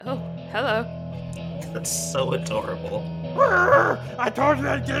Oh, hello. That's so adorable. I told you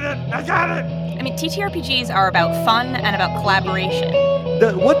I did it! I got it! I mean, TTRPGs are about fun and about collaboration.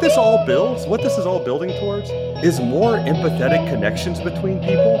 What this is all building towards, is more empathetic connections between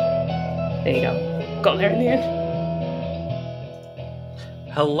people. There you go. Got there in the end.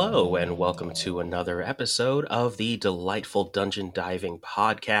 Hello, and welcome to another episode of the Delightful Dungeon Diving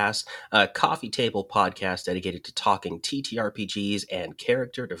Podcast, a coffee table podcast dedicated to talking TTRPGs and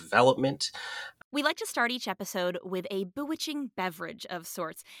character development. We like to start each episode with a bewitching beverage of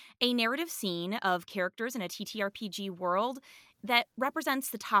sorts, a narrative scene of characters in a TTRPG world that represents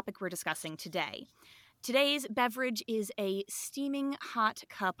the topic we're discussing today. Today's beverage is a steaming hot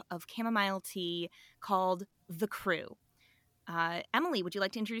cup of chamomile tea called The Crew. Emily, would you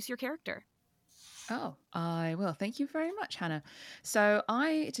like to introduce your character? Oh, I will. Thank you very much, Hannah. So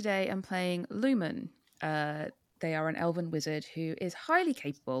I today am playing Lumen. They are an elven wizard who is highly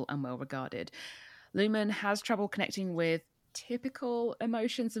capable and well regarded. Lumen has trouble connecting with typical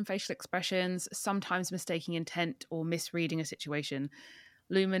emotions and facial expressions, sometimes mistaking intent or misreading a situation.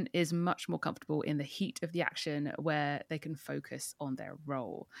 Lumen is much more comfortable in the heat of the action where they can focus on their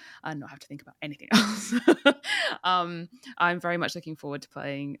role and not have to think about anything else. I'm very much looking forward to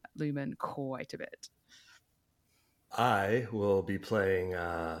playing Lumen quite a bit. I will be playing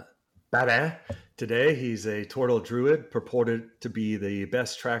Babin. Today, he's a turtle druid purported to be the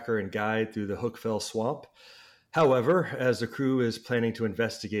best tracker and guide through the Hookfell Swamp. However, as the crew is planning to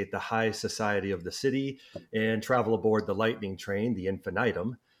investigate the high society of the city and travel aboard the lightning train, the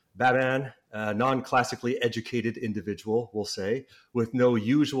Infinitum, Babin, a non-classically educated individual, we'll say, with no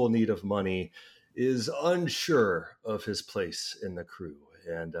usual need of money, is unsure of his place in the crew.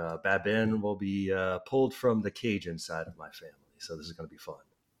 And Babin will be pulled from the Cajun side of my family. So this is going to be fun.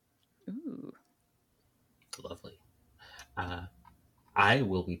 Ooh. Lovely. I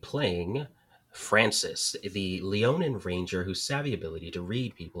will be playing Francis, the Leonin ranger whose savvy ability to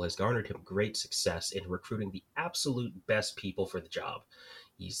read people has garnered him great success in recruiting the absolute best people for the job.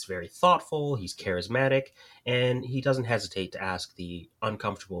 He's very thoughtful, he's charismatic, and he doesn't hesitate to ask the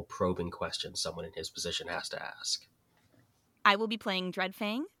uncomfortable probing questions someone in his position has to ask. I will be playing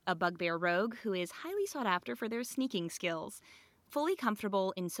Dreadfang, a bugbear rogue who is highly sought after for their sneaking skills, fully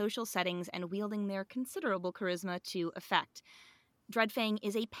comfortable in social settings and wielding their considerable charisma to effect. Dreadfang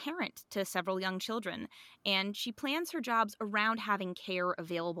is a parent to several young children, and she plans her jobs around having care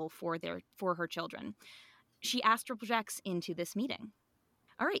available for her children. She astral projects into this meeting.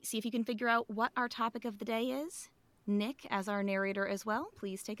 All right, see if you can figure out what our topic of the day is. Nick, as our narrator as well,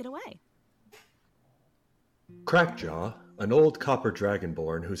 please take it away. Crackjaw, an old copper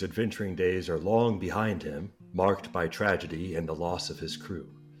dragonborn whose adventuring days are long behind him, marked by tragedy and the loss of his crew.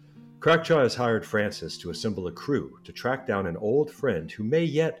 Crackjaw has hired Francis to assemble a crew to track down an old friend who may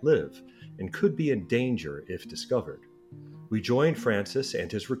yet live and could be in danger if discovered. We join Francis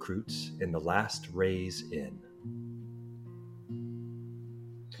and his recruits in the Last Rays Inn.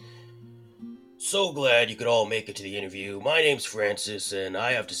 So glad you could all make it to the interview. My name's Francis, and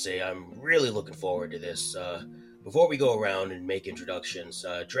I have to say I'm really looking forward to this. Before we go around and make introductions,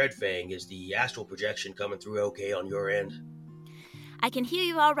 Dreadfang, is the astral projection coming through okay on your end? I can hear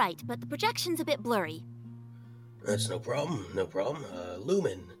you all right, but the projection's a bit blurry. That's no problem.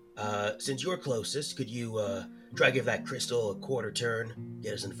 Lumen, since you're closest, could you try give that crystal a quarter turn?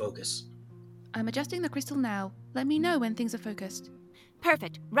 Get us in focus. I'm adjusting the crystal now. Let me know when things are focused.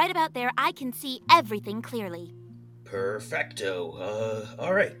 Perfect. Right about there, I can see everything clearly. Perfecto.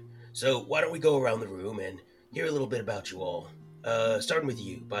 All right. So why don't we go around the room and hear a little bit about you all. Starting with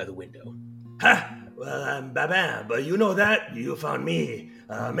you, by the window. Ha! Well, I'm Babin, but you know that. You found me.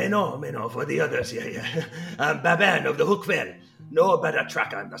 Mais non, for the others, yeah. I'm Babin of the Hookfell. No better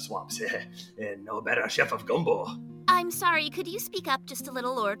tracker in the swamps, and no better chef of gumbo. I'm sorry, could you speak up just a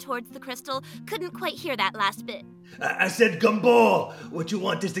little or towards the crystal? Couldn't quite hear that last bit. I said gumbo. What you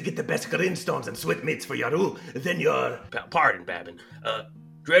want is to get the best greenstones and sweetmeats for Yaru. Then you're... Pardon, Babin.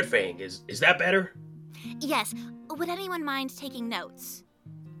 Dreadfang, is that better? Yes. Would anyone mind taking notes?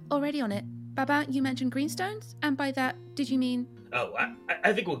 Already on it. Baba, you mentioned greenstones, and by that, did you mean... Oh,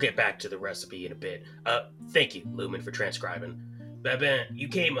 I think we'll get back to the recipe in a bit. Thank you, Lumen, for transcribing. Babin, you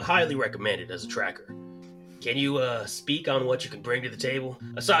came highly recommended as a tracker. Can you, speak on what you can bring to the table?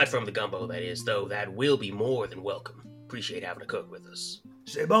 Aside from the gumbo, that is, though, that will be more than welcome. Appreciate having a cook with us.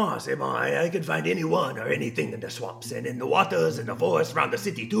 C'est bon. I can find anyone or anything in the swamps and in the waters and the forests around the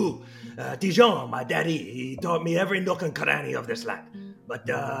city, too. Dijon, my daddy, he taught me every nook and cranny of this land. But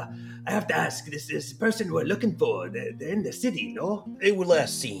I have to ask, this person we're looking for, they're in the city, no? They were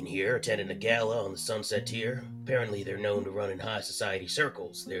last seen here attending a gala on the Sunset Tier. Apparently they're known to run in high society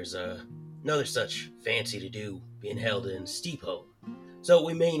circles. There's another such fancy to do being held in Steepholm. So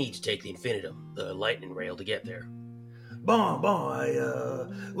we may need to take the infinitum, the lightning rail, to get there. Bon,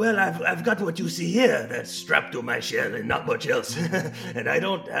 well, I've got what you see here that's strapped to my shell and not much else. And I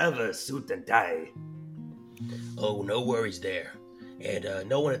don't have a suit and tie. Oh, no worries there. And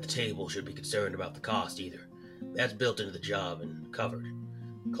no one at the table should be concerned about the cost either. That's built into the job and covered.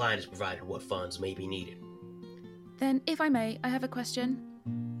 The client has provided what funds may be needed. Then, if I may, I have a question.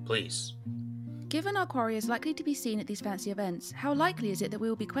 Please. Given our quarry is likely to be seen at these fancy events, how likely is it that we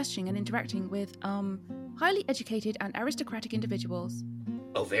will be questioning and interacting with, highly educated and aristocratic individuals?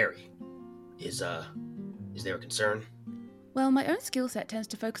 Oh, very. Is there a concern? Well, my own skill set tends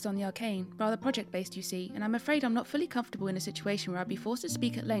to focus on the arcane, rather project-based, you see, and I'm afraid I'm not fully comfortable in a situation where I'd be forced to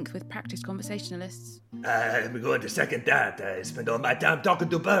speak at length with practiced conversationalists. I'm going to second that. I spend all my time talking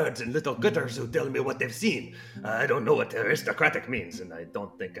to birds and little critters who tell me what they've seen. I don't know what aristocratic means, and I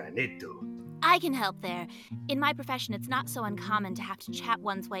don't think I need to. I can help there. In my profession, it's not so uncommon to have to chat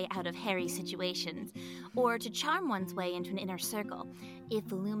one's way out of hairy situations, or to charm one's way into an inner circle.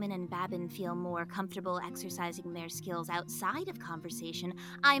 If Lumen and Babin feel more comfortable exercising their skills outside of conversation,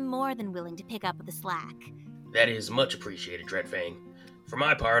 I'm more than willing to pick up the slack. That is much appreciated, Dreadfang. For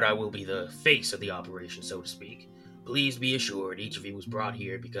my part, I will be the face of the operation, so to speak. Please be assured each of you was brought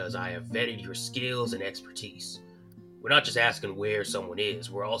here because I have vetted your skills and expertise. We're not just asking where someone is,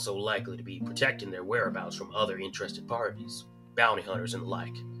 we're also likely to be protecting their whereabouts from other interested parties, bounty hunters and the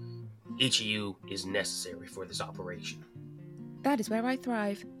like. Each of you is necessary for this operation. That is where I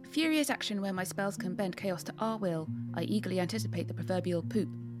thrive. Furious action where my spells can bend chaos to our will. I eagerly anticipate the proverbial poop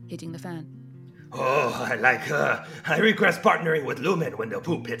hitting the fan. Oh, I like her. I regress partnering with Lumen when the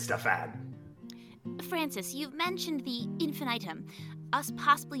poop hits the fan. Francis, you've mentioned the infinitum, us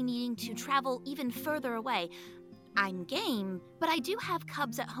possibly needing to travel even further away. I'm game, but I do have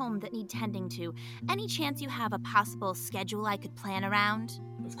cubs at home that need tending to. Any chance you have a possible schedule I could plan around?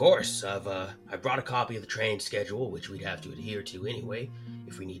 Of course, I've brought a copy of the train schedule, which we'd have to adhere to anyway,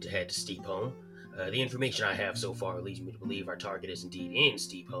 if we need to head to Steepholm. The information I have so far leads me to believe our target is indeed in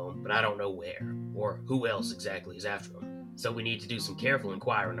Steepholm, but I don't know where, or who else exactly is after him. So we need to do some careful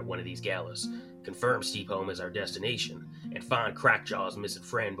inquiring at one of these galas, confirm Steepholm as our destination, and find Crackjaw's missing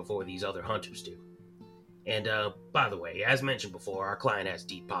friend before these other hunters do. And, by the way, as mentioned before, our client has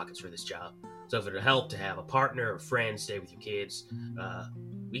deep pockets for this job. So if it'll help to have a partner or friend stay with your kids,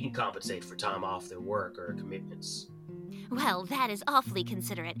 we can compensate for time off their work or commitments. Well, that is awfully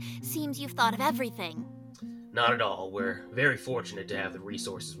considerate. Seems you've thought of everything. Not at all. We're very fortunate to have the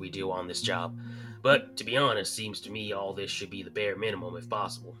resources we do on this job. But, to be honest, seems to me all this should be the bare minimum if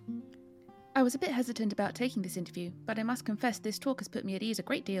possible. I was a bit hesitant about taking this interview, but I must confess this talk has put me at ease a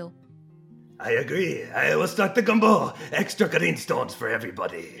great deal. I agree. I will start the gumbo. Extra greenstones for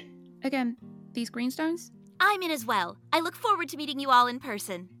everybody. Again, these greenstones? I'm in as well. I look forward to meeting you all in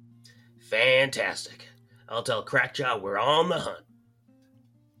person. Fantastic. I'll tell Crackjaw we're on the hunt.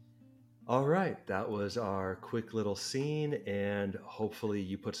 All right, that was our quick little scene, and hopefully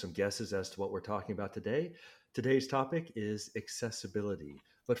you put some guesses as to what we're talking about today. Today's topic is accessibility.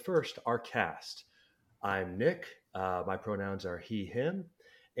 But first, our cast. I'm Nick. My pronouns are he, him.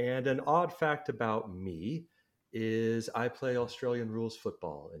 And an odd fact about me is I play Australian rules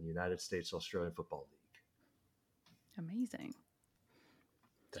football in the United States Australian Football League. Amazing.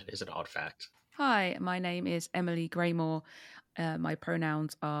 That is an odd fact. Hi, my name is Emily Greymore. My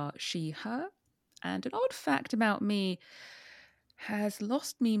pronouns are she, her. And an odd fact about me has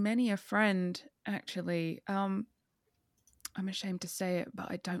lost me many a friend, actually. I'm ashamed to say it,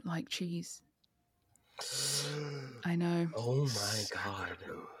 but I don't like cheese. I know. Oh my god.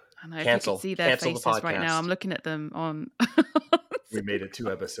 I know. Cancel. If you could see their Cancel faces the right podcast. now, I'm looking at them on... We made it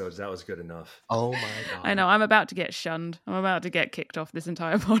 2 episodes. That was good enough. Oh my god. I know, I'm about to get shunned. I'm about to get kicked off this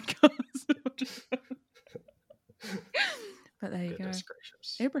entire podcast. But there you Goodness go.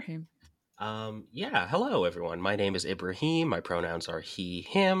 gracious. Ibraheem. Yeah, hello everyone. My name is Ibraheem. My pronouns are he,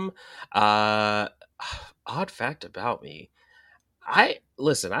 him. Odd fact about me. I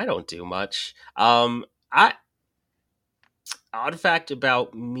don't do much. Odd fact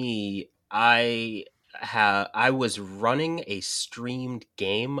about me, I was running a streamed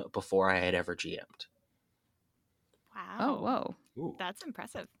game before I had ever GM'd. Wow. Oh, whoa. Ooh, That's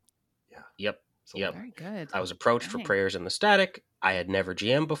impressive. Yep. so Yep. Very good. I was approached for Dang. prayers in the static. I had never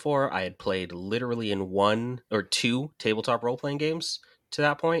GM'd before. I had played literally in 1 or 2 tabletop role-playing games to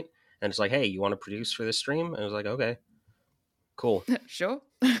that point. And it's like, hey, you want to produce for this stream? And I was like, okay, Cool. Sure.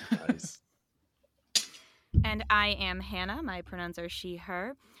 Nice. And I am Hannah. My pronouns are she,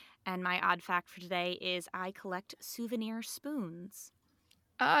 her. And my odd fact for today is I collect souvenir spoons.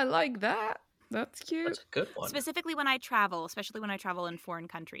 I like that. That's cute. That's a good one. Specifically when I travel, especially when I travel in foreign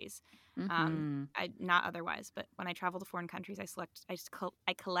countries. Mhm. Not otherwise, but when I travel to foreign countries,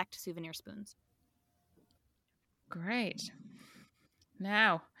 I collect souvenir spoons. Great.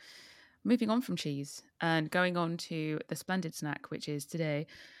 Now, moving on from cheese and going on to the splendid snack, which is today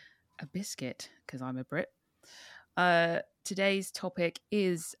a biscuit, because I'm a Brit. Today's topic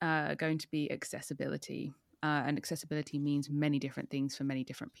is going to be accessibility. And accessibility means many different things for many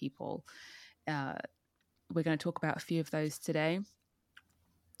different people. We're going to talk about a few of those today.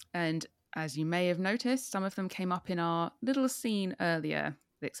 And as you may have noticed, some of them came up in our little scene earlier,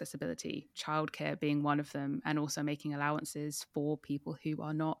 with accessibility, childcare being one of them, and also making allowances for people who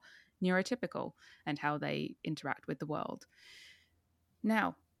are not neurotypical and how they interact with the world.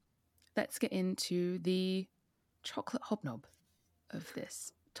 Now, let's get into the chocolate hobnob of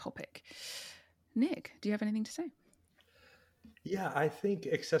this topic. Nick, do you have anything to say? Yeah, I think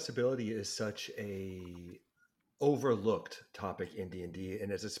accessibility is such a overlooked topic in D&D,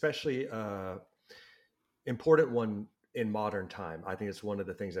 and it's especially important one in modern time. I think it's one of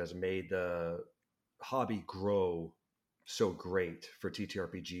the things that has made the hobby grow so great for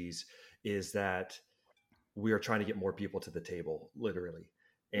TTRPGs is that we are trying to get more people to the table, literally,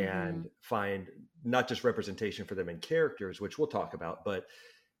 and find not just representation for them in characters, which we'll talk about, but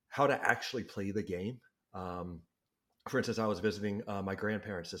how to actually play the game. For instance, I was visiting my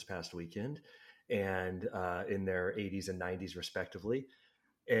grandparents this past weekend, and in their 80s and 90s respectively,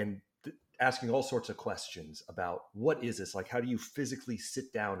 and asking all sorts of questions about what is this, like how do you physically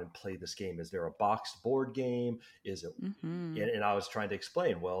sit down and play this game? Is there a boxed board game? Is it and I was trying to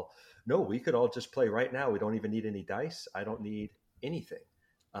explain, well, no, we could all just play right now. We don't even need any dice. I don't need anything.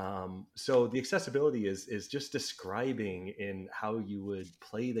 So the accessibility is just describing in how you would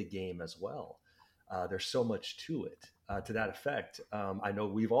play the game as well. There's so much to it. To that effect, I know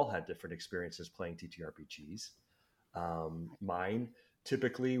we've all had different experiences playing TTRPGs. Mine,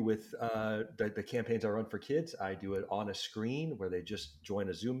 typically with the campaigns I run for kids, I do it on a screen where they just join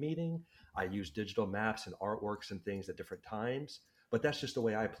a Zoom meeting. I use digital maps and artworks and things at different times, but that's just the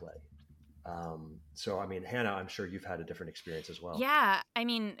way I play. So, I mean, Hannah, I'm sure you've had a different experience as well. Yeah, I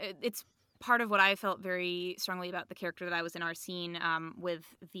mean, it's part of what I felt very strongly about the character that I was in our scene with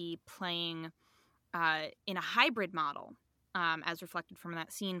the playing in a hybrid model as reflected from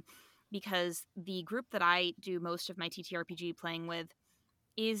that scene, because the group that I do most of my TTRPG playing with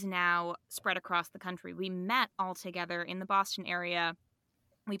is now spread across the country. We met all together in the Boston area.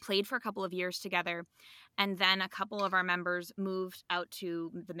 We played for a couple of years together, and then a couple of our members moved out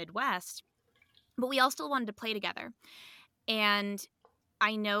to the Midwest, but we all still wanted to play together. And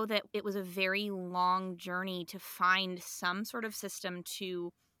I know that it was a very long journey to find some sort of system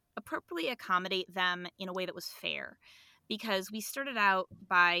to appropriately accommodate them in a way that was fair, because we started out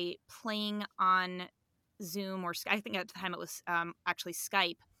by playing on Zoom, or I think at the time it was actually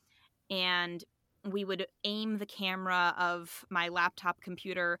Skype, and we would aim the camera of my laptop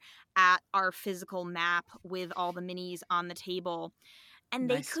computer at our physical map with all the minis on the table, and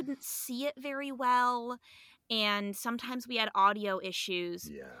Nice. they couldn't see it very well, and sometimes we had audio issues.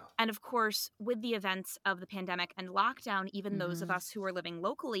 Yeah. And of course, with the events of the pandemic and lockdown, even those of us who were living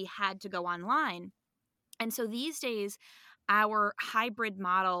locally had to go online. And so these days, our hybrid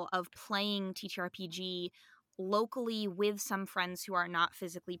model of playing TTRPG locally with some friends who are not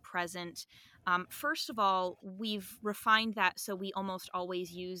physically present, first of all, we've refined that so we almost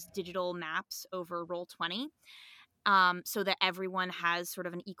always use digital maps over Roll20. So that everyone has sort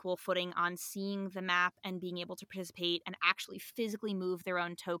of an equal footing on seeing the map and being able to participate and actually physically move their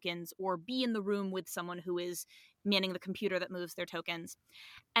own tokens or be in the room with someone who is manning the computer that moves their tokens.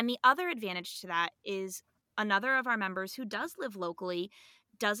 And the other advantage to that is another of our members who does live locally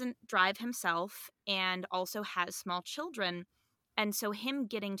doesn't drive himself and also has small children. And so him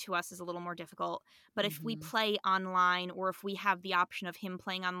getting to us is a little more difficult. But if we play online, or if we have the option of him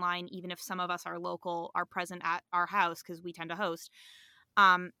playing online, even if some of us are local, are present at our house because we tend to host,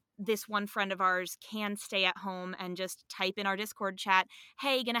 this one friend of ours can stay at home and just type in our Discord chat,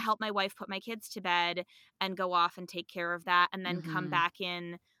 hey, gonna help my wife put my kids to bed, and go off and take care of that, and then come back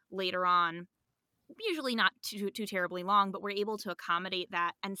in later on. Usually not too terribly long, but we're able to accommodate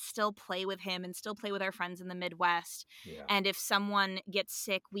that and still play with him and still play with our friends in the Midwest. Yeah. And if someone gets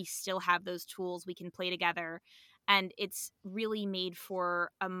sick, we still have those tools. We can play together. And it's really made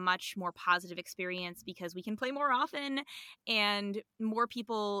for a much more positive experience because we can play more often and more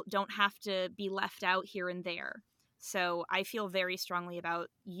people don't have to be left out here and there. So I feel very strongly about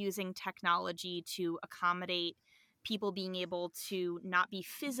using technology to accommodate people being able to not be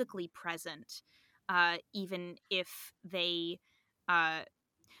physically present, even if they,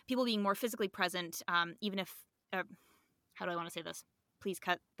 people being more physically present, even if, how do I want to say this? Please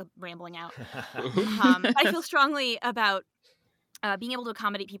cut the rambling out. I feel strongly about being able to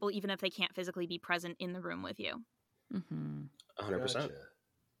accommodate people even if they can't physically be present in the room with you. 100%. Gotcha.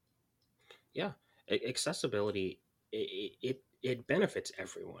 Yeah, accessibility, it benefits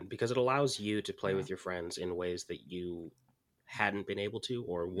everyone because it allows you to play Yeah. with your friends in ways that you hadn't been able to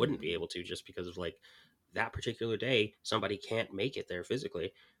or wouldn't be able to, just because of like that particular day somebody can't make it there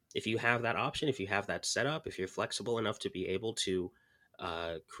physically. If you have that option, if you have that setup, if you're flexible enough to be able to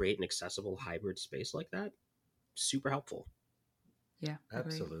create an accessible hybrid space like that, super helpful. Yeah, agreed.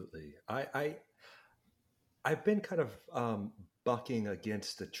 Absolutely. I've been kind of bucking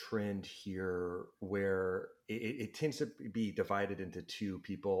against the trend here where it tends to be divided into two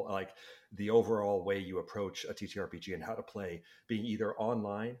people, like the overall way you approach a TTRPG and how to play being either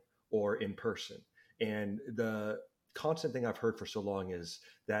online or in person. And the constant thing I've heard for so long is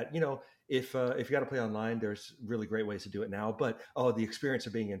that, if you got to play online, there's really great ways to do it now, but the experience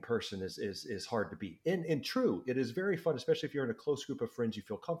of being in person is hard to beat. And true, it is very fun, especially if you're in a close group of friends you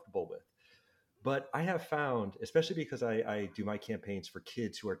feel comfortable with. But I have found, especially because I do my campaigns for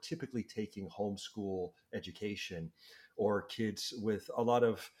kids who are typically taking homeschool education, or kids with a lot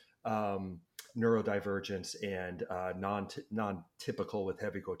of neurodivergence and non-typical, with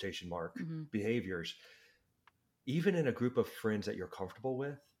heavy quotation mark, behaviors, even in a group of friends that you're comfortable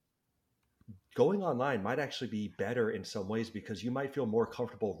with, going online might actually be better in some ways because you might feel more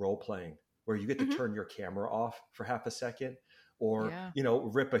comfortable role playing, where you get to turn your camera off for half a second, or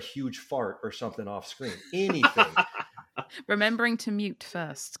rip a huge fart or something off screen. Anything. Remembering to mute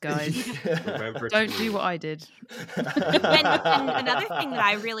first, guys. Remember to Don't do mute. what I did. And another thing that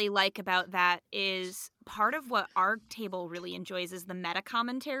I really like about that is part of what our table really enjoys is the meta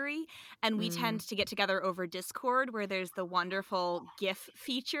commentary. And we tend to get together over Discord, where there's the wonderful GIF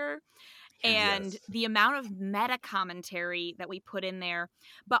feature. And Yes. the amount of meta commentary that we put in there,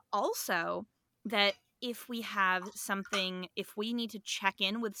 but also that if we have something, if we need to check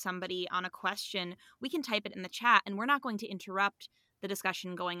in with somebody on a question, we can type it in the chat and we're not going to interrupt the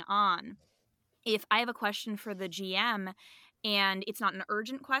discussion going on. If I have a question for the GM and it's not an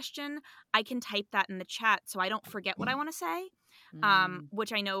urgent question, I can type that in the chat so I don't forget what I want to say.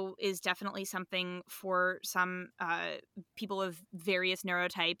 Which I know is definitely something for some people of various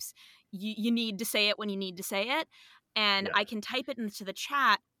neurotypes. You need to say it when you need to say it. And I can type it into the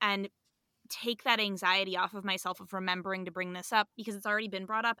chat and take that anxiety off of myself of remembering to bring this up because it's already been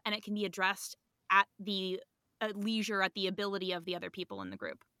brought up and it can be addressed at the leisure, at the ability of the other people in the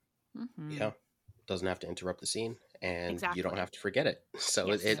group. Yeah. Doesn't have to interrupt the scene, and you Exactly. don't have to forget it. So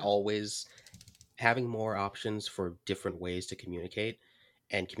Yes. it always, having more options for different ways to communicate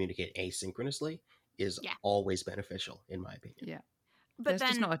and communicate asynchronously is always beneficial, in my opinion. Yeah. But There's then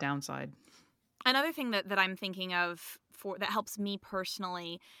just not a downside. Another thing that I'm thinking of for that helps me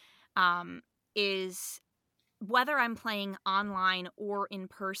personally is whether I'm playing online or in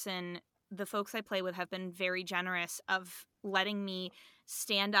person, the folks I play with have been very generous of letting me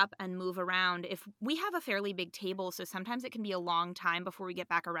stand up and move around. If we have a fairly big table, so sometimes it can be a long time before we get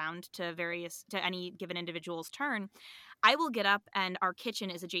back around to any given individual's turn, I will get up and our kitchen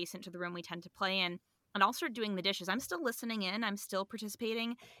is adjacent to the room we tend to play in. And I'll start doing the dishes. I'm still listening in. I'm still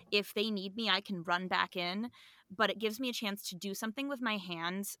participating. If they need me, I can run back in. But it gives me a chance to do something with my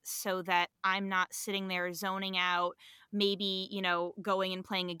hands so that I'm not sitting there zoning out, maybe, going and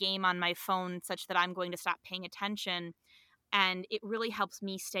playing a game on my phone such that I'm going to stop paying attention. And it really helps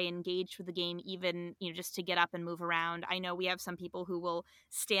me stay engaged with the game, even, just to get up and move around. I know we have some people who will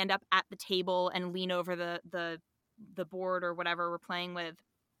stand up at the table and lean over the board or whatever we're playing with.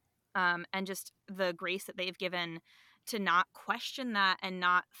 And just the grace that they've given to not question that and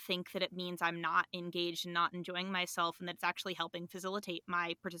not think that it means I'm not engaged and not enjoying myself, and that it's actually helping facilitate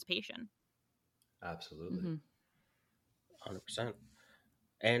my participation. Absolutely. 100%.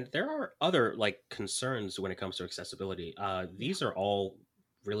 And there are other concerns when it comes to accessibility. These are all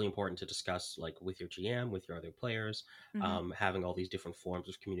really important to discuss, with your GM, with your other players, having all these different forms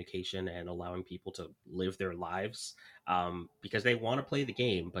of communication and allowing people to live their lives because they want to play the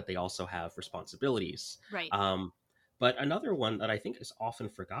game, but they also have responsibilities. Right. But another one that I think is often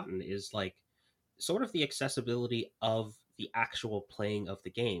forgotten is sort of the accessibility of the actual playing of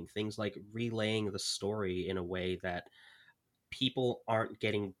the game. Things like relaying the story in a way that people aren't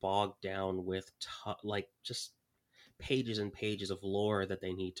getting bogged down with just pages and pages of lore that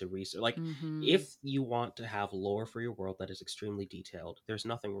they need to research. Like, Mm-hmm. if you want to have lore for your world that is extremely detailed, there's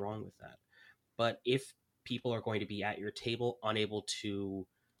nothing wrong with that. But if people are going to be at your table unable to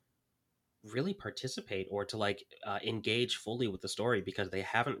really participate or to like engage fully with the story because they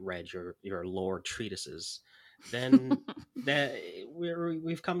haven't read your lore treatises, then that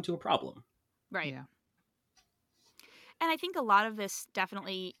we've come to a problem. Right. Yeah. And I think a lot of this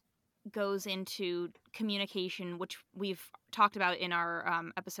definitely goes into communication, which we've talked about in our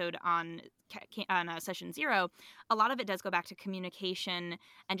episode on session 0. A lot of it does go back to communication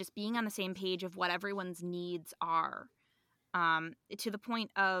and just being on the same page of what everyone's needs are, to the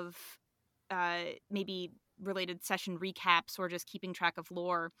point of maybe related session recaps or just keeping track of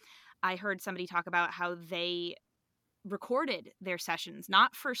lore. I heard somebody talk about how they recorded their sessions,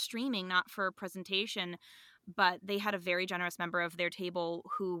 not for streaming, not for presentation, but they had a very generous member of their table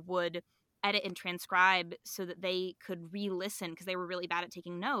who would edit and transcribe so that they could re-listen because they were really bad at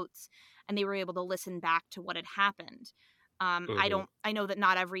taking notes, and they were able to listen back to what had happened. Mhm. I know that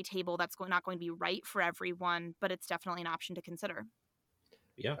not every table that's not going to be right for everyone, but it's definitely an option to consider.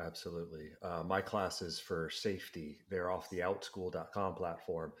 Yeah. Absolutely. My classes for safety, they're off the outschool.com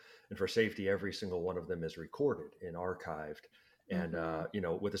platform. And for safety, every single one of them is recorded and archived. And,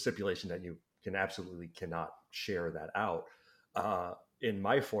 with the stipulation that you cannot share that out. In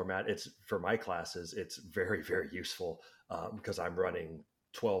my format, it's for my classes, it's very, very useful because I'm running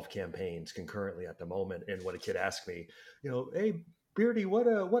 12 campaigns concurrently at the moment. And when a kid asked me, hey, Beardy,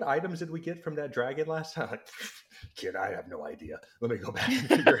 what items did we get from that dragon last time? Like, kid, I have no idea. Let me go back and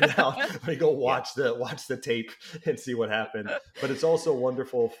figure it out. Let me go watch the tape and see what happened. But it's also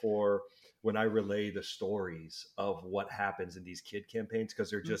wonderful for when I relay the stories of what happens in these kid campaigns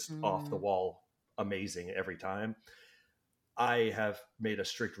because they're just off the wall amazing every time. I have made a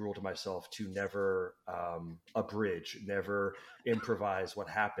strict rule to myself to never abridge, never improvise what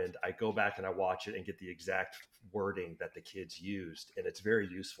happened. I go back and I watch it and get the exact wording that the kids used, and it's very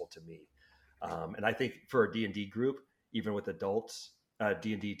useful to me. And I think for a D&D group, even with adults,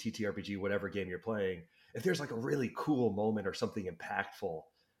 D&D, TTRPG, whatever game you're playing, if there's like a really cool moment or something impactful,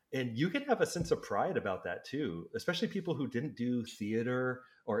 and you can have a sense of pride about that too, especially people who didn't do theater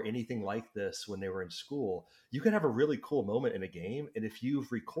or anything like this when they were in school. You can have a really cool moment in a game, and if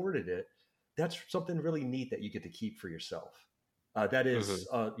you've recorded it, that's something really neat that you get to keep for yourself. That is,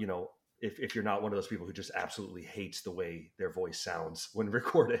 if you're not one of those people who just absolutely hates the way their voice sounds when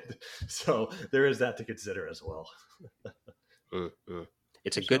recorded. So there is that to consider as well. Mm-hmm.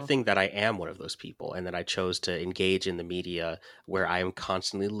 It's For a good sure. thing that I am one of those people and that I chose to engage in the media where I am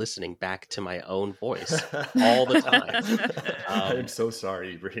constantly listening back to my own voice all the time. I'm so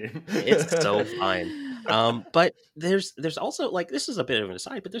sorry, Ibraheem. It's so fine. But there's also, like, this is a bit of an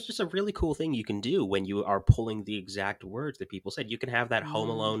aside, but there's just a really cool thing you can do when you are pulling the exact words that people said. You can have that Home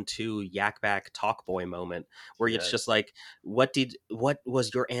Alone 2 Yak Back Talk Boy moment where it's just like, what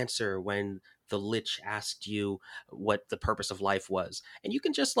was your answer when the Lich asked you what the purpose of life was? And you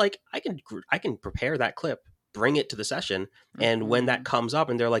can just like, I can prepare that clip, bring it to the session, and when that comes up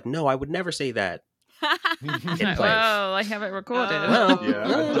and they're like, no, I would never say that. Like, well, I have it recorded.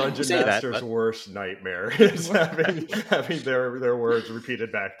 A dungeon master's worst nightmare is having their words repeated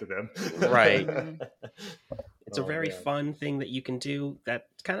back to them. Right. It's a very fun thing that you can do that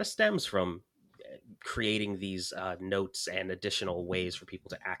kind of stems from creating these notes and additional ways for people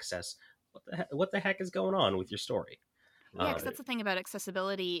to access what the heck is going on with your story. Yeah, because that's the thing about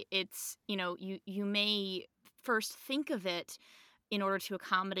accessibility. It's, you may first think of it in order to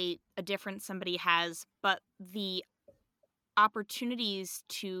accommodate a difference somebody has, but the opportunities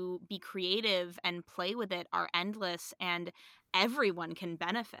to be creative and play with it are endless, and everyone can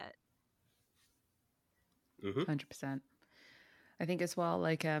benefit. 100%. I think as well,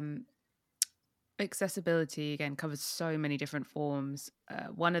 like, accessibility again covers so many different forms.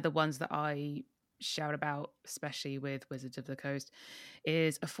 One of the ones that I shout about, especially with Wizards of the Coast,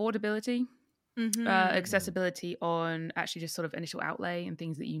 is affordability. Accessibility on actually just sort of initial outlay and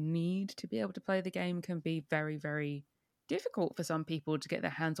things that you need to be able to play the game can be very, very difficult for some people to get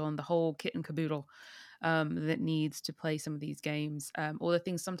their hands on the whole kit and caboodle that needs to play some of these games, or the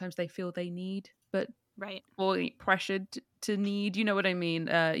things sometimes they feel they need, but or pressured to need, you know what I mean?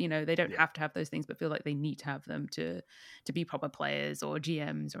 They don't have to have those things, but feel like they need to have them to be proper players or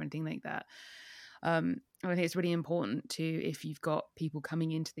GMs or anything like that. I think it's really important to, if you've got people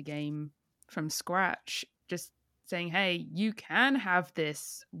coming into the game from scratch, just saying, hey, you can have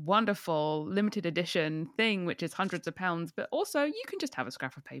this wonderful limited edition thing which is hundreds of pounds, but also you can just have a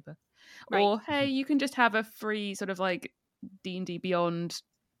scrap of paper, or hey, you can just have a free sort of like D&D Beyond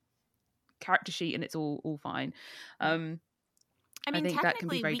character sheet and it's all fine. I mean, think that can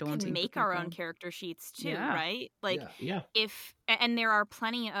be technically, very we can daunting for make our own people. character sheets too, Yeah. right? Like, Yeah. Yeah. and there are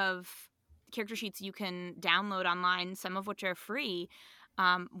plenty of character sheets you can download online, some of which are free.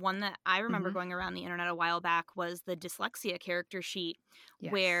 One that I remember going around the internet a while back was the dyslexia character sheet,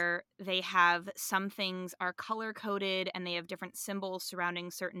 Yes. where they have some things are color coded and they have different symbols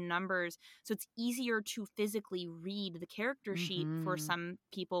surrounding certain numbers. So it's easier to physically read the character sheet for some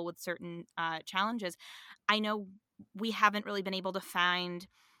people with certain challenges. I know we haven't really been able to find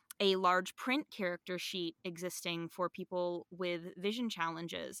a large print character sheet existing for people with vision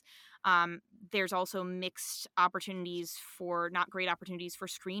challenges. There's also mixed opportunities for not great opportunities for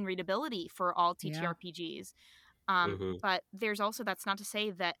screen readability for all Yeah. TTRPGs. Mhm. But there's also, that's not to say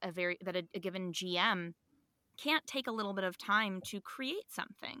that a given GM can't take a little bit of time to create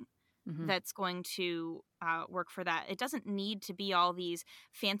something that's going to work for that. It doesn't need to be all these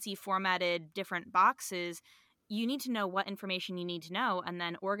fancy formatted different boxes. You need to know what information you need to know and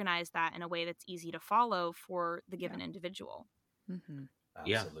then organize that in a way that's easy to follow for the given individual.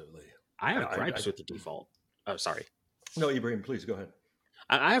 Yeah. Absolutely. I have I- gripes with the default. Oh, sorry. No, Ibrahim, please go ahead.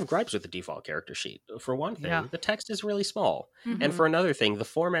 I have gripes with the default character sheet. For one thing, Yeah. the text is really small. Mm-hmm. And for another thing, the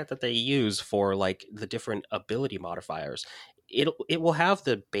format that they use for like the different ability modifiers, it will have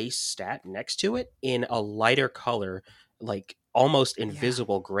the base stat next to it in a lighter color, like almost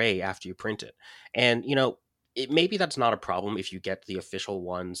invisible gray after you print it. And maybe that's not a problem if you get the official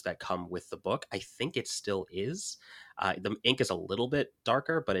ones that come with the book. I think it still is. The ink is a little bit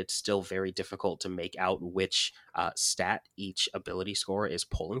darker, but it's still very difficult to make out which stat each ability score is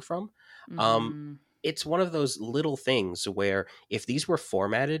pulling from. It's one of those little things where if these were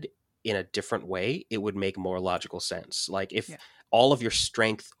formatted in a different way, it would make more logical sense. Like if all of your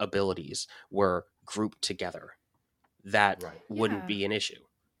strength abilities were grouped together, that wouldn't be an issue.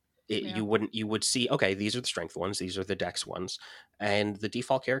 You would see, okay, these are the strength ones, these are the dex ones, and the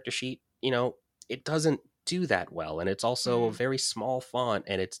default character sheet, it doesn't do that well, and it's also a very small font,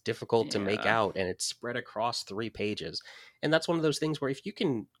 and it's difficult to make out, and it's spread across 3 pages. And that's one of those things where if you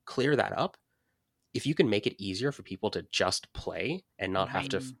can clear that up, if you can make it easier for people to just play and not have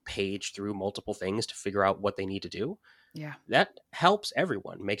to page through multiple things to figure out what they need to do, that helps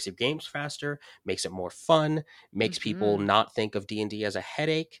everyone. Makes your games faster, makes it more fun, makes people not think of D&D as a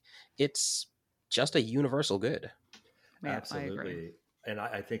headache. It's just a universal good. Yeah, Absolutely. And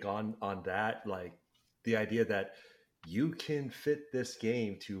I think on that, like the idea that you can fit this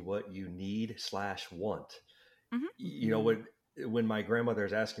game to what you need/want. When my grandmother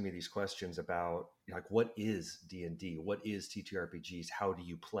is asking me these questions about like what is D&D, what is TTRPGs, how do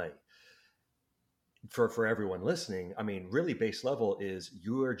you play? For everyone listening, I mean, really base level is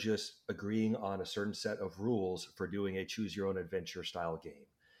you are just agreeing on a certain set of rules for doing a choose your own adventure style game.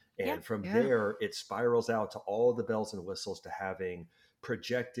 And from there, it spirals out to all the bells and whistles to having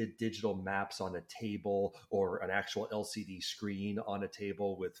projected digital maps on a table or an actual LCD screen on a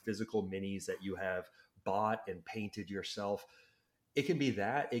table with physical minis that you have bought and painted yourself. It can be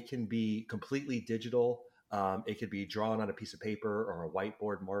that. It can be completely digital. It could be drawn on a piece of paper or a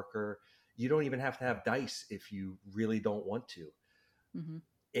whiteboard marker. You don't even have to have dice if you really don't want to.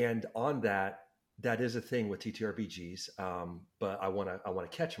 And on that is a thing with TTRPGs. But I want to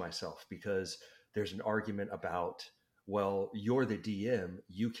catch myself because there's an argument about, well, you're the DM,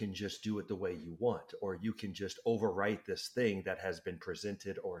 you can just do it the way you want, or you can just overwrite this thing that has been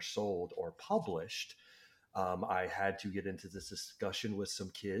presented or sold or published. I had to get into this discussion with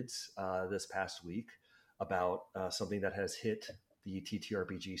some kids this past week about something that has hit the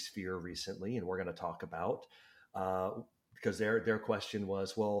TTRPG sphere recently, and we're going to talk about because their question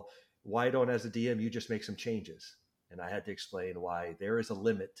was, well, why don't, as a DM, you just make some changes? And I had to explain why there is a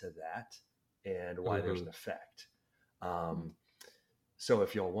limit to that and why there's an effect. So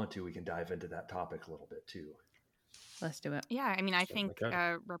if y'all want to, we can dive into that topic a little bit too. Let's do it. Yeah, I mean, I think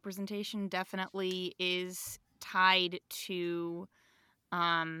representation definitely is tied to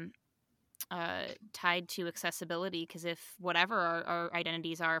accessibility, because if whatever our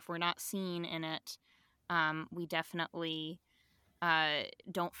identities are, if we're not seen in it, we definitely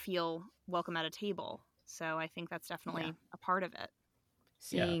don't feel welcome at a table. So I think that's definitely a part of it.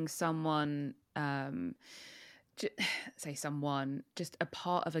 Seeing someone just a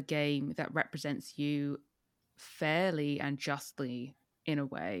part of a game that represents you fairly and justly in a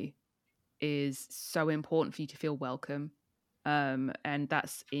way is so important for you to feel welcome, and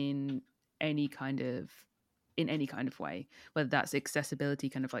that's in any kind of way, whether that's accessibility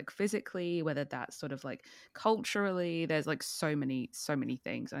kind of like physically, whether that's sort of like culturally. There's like so many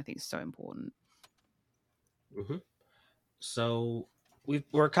things, and I think it's so important. So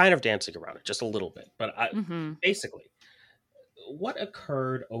we're kind of dancing around it just a little bit, but Mm-hmm. basically, what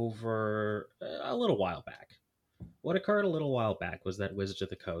occurred over a little while back? What occurred a little while back was that Wizards of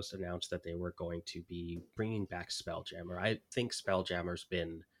the Coast announced that they were going to be bringing back Spelljammer. I think Spelljammer's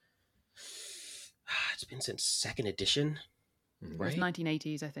been it's been since second edition, It was right?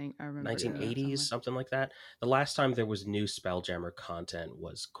 1980s, I think. I remember. 1980s, something like that. The last time there was new Spelljammer content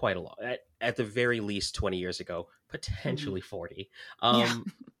was quite a lot. At the very least 20 years ago, potentially 40.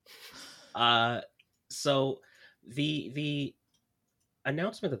 Yeah. So the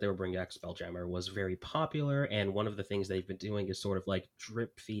announcement that they were bringing back Spelljammer was very popular, and one of the things they've been doing is sort of like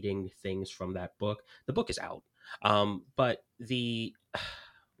drip feeding things from that book. The book is out, but the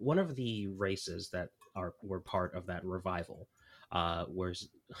one of the races that were part of that revival was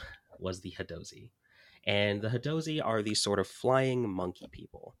the Hadozi, and the Hadozi are these sort of flying monkey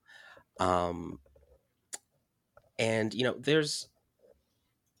people, and there's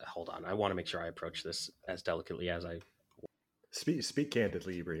hold on, I want to make sure I approach this as delicately as I Speak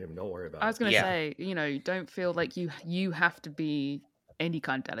candidly, Ibrahim. Don't worry about I it. was going to Yeah. say, don't feel like you have to be any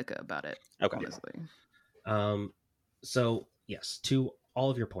kind of delicate about it. Okay. Honestly. So yes, to all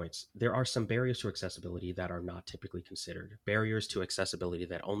of your points, there are some barriers to accessibility that are not typically considered. Barriers to accessibility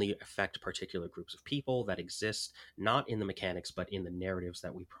that only affect particular groups of people, that exist not in the mechanics but in the narratives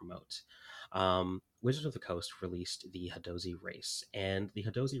that we promote. Wizards of the Coast released the Hadozi race, and the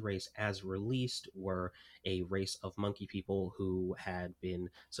Hadozi race, as released, were a race of monkey people who had been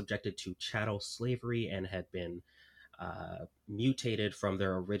subjected to chattel slavery and had been mutated from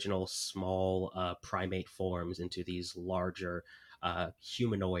their original small primate forms into these larger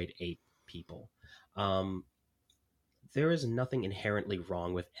humanoid ape people. There is nothing inherently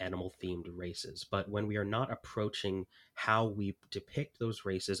wrong with animal themed races, but when we are not approaching how we depict those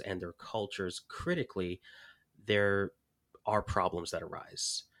races and their cultures critically, there are problems that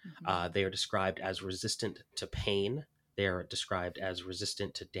arise. Mm-hmm. They are described as resistant to pain. They are described as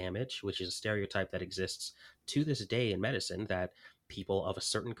resistant to damage, which is a stereotype that exists to this day in medicine, that people of a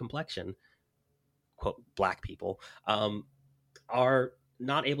certain complexion, quote, black people, are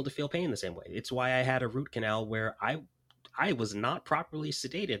not able to feel pain the same way. It's why I had a root canal where I was not properly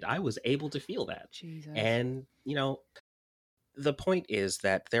sedated. I was able to feel that. Jesus. And, the point is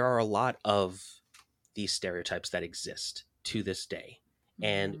that there are a lot of these stereotypes that exist to this day.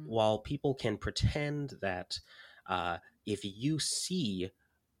 And Mhm. while people can pretend that if you see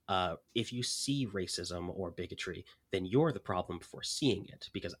racism or bigotry, then you're the problem for seeing it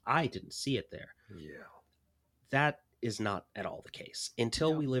because I didn't see it there. Yeah. That is not at all the case.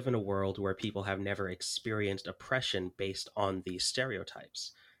 Until Yeah. we live in a world where people have never experienced oppression based on these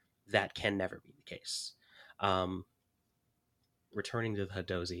stereotypes, that can never be the case. Returning to the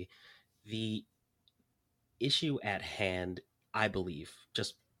Hadozi, the issue at hand, I believe,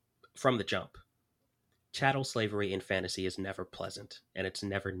 just from the jump, chattel slavery in fantasy is never pleasant and it's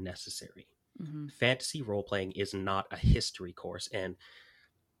never necessary. Mm-hmm. Fantasy role playing is not a history course, and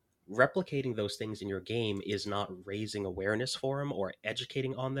replicating those things in your game is not raising awareness for them or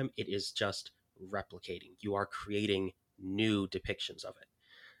educating on them. It is just replicating. You are creating new depictions of it.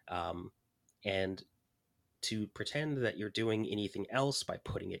 And to pretend that you're doing anything else by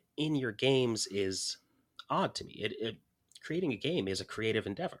putting it in your games is odd to me. Creating a game is a creative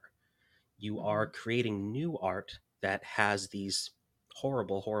endeavor. You are creating new art that has these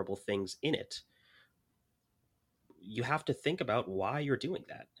horrible, horrible things in it. You have to think about why you're doing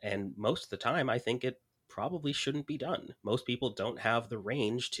that. And most of the time, I think it probably shouldn't be done. Most people don't have the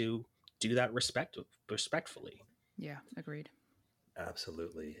range to do that respectfully. Yeah, agreed.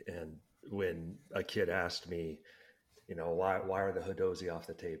 Absolutely. And when a kid asked me, why are the Hadozi off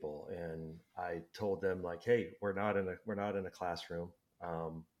the table? And I told them like, hey, we're not in a classroom.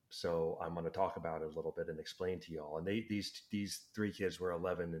 So I'm going to talk about it a little bit and explain to y'all. And these three kids were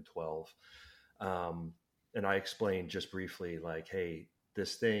 11 and 12. And I explained just briefly like, hey,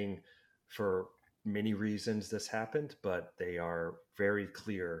 this thing, for many reasons this happened, but they are very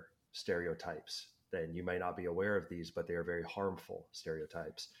clear stereotypes. Then you may not be aware of these, but they are very harmful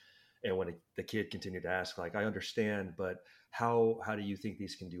stereotypes. And when the kid continued to ask, like, I understand, but how do you think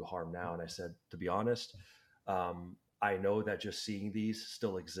these can do harm now? And I said, to be honest, I know that just seeing these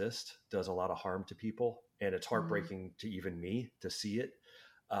still exist does a lot of harm to people. And it's heartbreaking to even me to see it.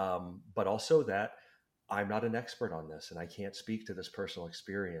 But also that I'm not an expert on this and I can't speak to this personal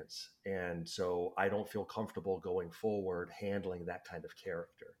experience. And so I don't feel comfortable going forward handling that kind of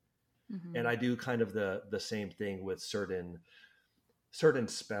character. Mm-hmm. And I do kind of the same thing with certain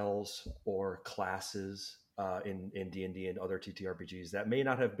spells or classes in D&D and other TTRPGs that may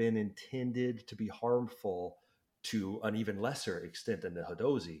not have been intended to be harmful, to an even lesser extent than the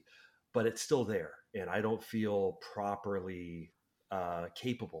Hadozi, but it's still there. And I don't feel properly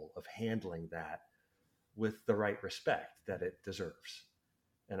capable of handling that with the right respect that it deserves.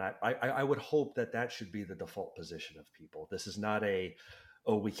 And I would hope that that should be the default position of people. This is not a,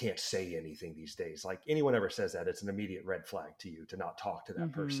 oh, we can't say anything these days. Like anyone ever says that, it's an immediate red flag to you to not talk to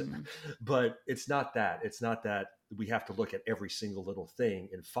that person. But it's not that. It's not that we have to look at every single little thing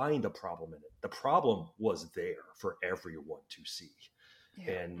and find a problem in it. The problem was there for everyone to see.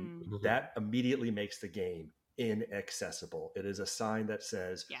 Yeah. And that immediately makes the game inaccessible. It is a sign that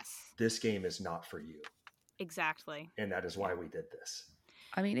says, Yes, this game is not for you. exactly. And that is why we did this.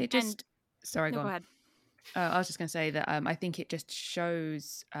 I mean, it just. Sorry, No, go go on. ahead. I was just going to say that I think it just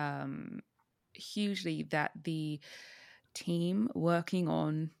shows hugely that the team working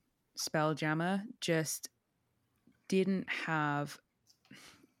on Spelljammer just didn't have,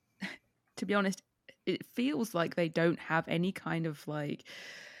 to be honest, it feels like they don't have any kind of like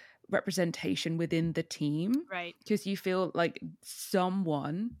representation within the team. Right. Because you feel like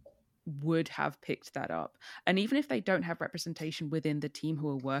someone would have picked that up. And even if they don't have representation within the team who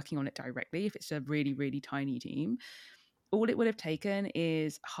are working on it directly, if it's a really, really tiny team, all it would have taken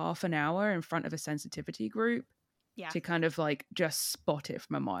is half an hour in front of a sensitivity group to kind of like just spot it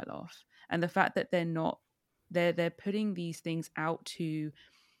from a mile off. And the fact that they're putting these things out to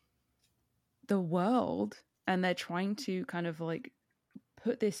the world and they're trying to kind of like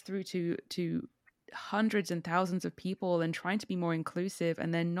put this through to hundreds and thousands of people and trying to be more inclusive,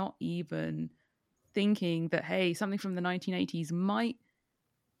 and they're not even thinking that, hey, something from the 1980s might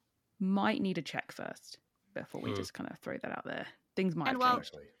need a check first before we just kind of throw that out there. Things might have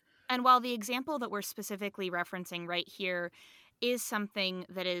changed. And while the example that we're specifically referencing right here is something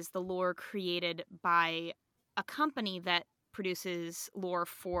that is the lore created by a company that produces lore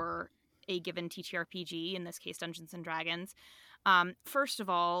for a given TTRPG, in this case Dungeons and Dragons, first of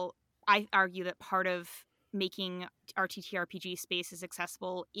all, I argue that part of making our TTRPG spaces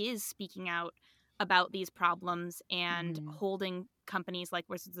accessible is speaking out about these problems and holding companies like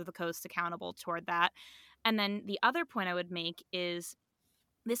Wizards of the Coast accountable toward that. And then the other point I would make is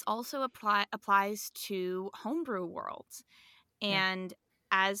this also applies to homebrew worlds. And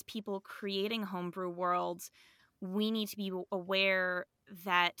as people creating homebrew worlds, we need to be aware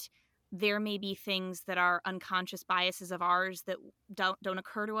that there may be things that are unconscious biases of ours that don't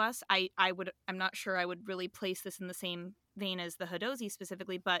occur to us. I'm not sure I would really place this in the same vein as the Hadozi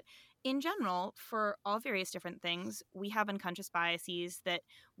specifically, but in general, for all various different things, we have unconscious biases that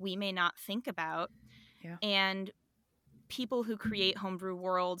we may not think about. Yeah. And people who create homebrew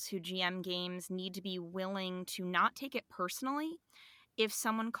worlds, who GM games, need to be willing to not take it personally if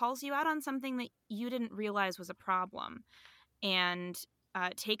someone calls you out on something that you didn't realize was a problem, and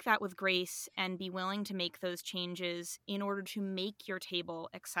take that with grace and be willing to make those changes in order to make your table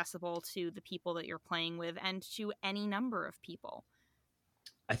accessible to the people that you're playing with and to any number of people.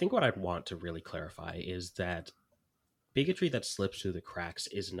 I think what I'd want to really clarify is that bigotry that slips through the cracks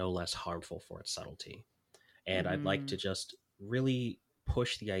is no less harmful for its subtlety. And I'd like to just really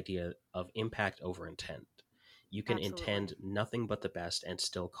push the idea of impact over intent. You can intend nothing but the best and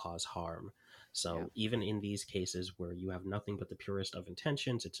still cause harm. So even in these cases where you have nothing but the purest of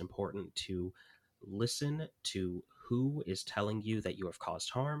intentions, it's important to listen to who is telling you that you have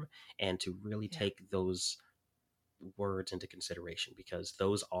caused harm and to really take those words into consideration, because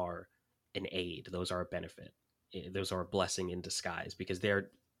those are an aid, those are a benefit, those are a blessing in disguise, because they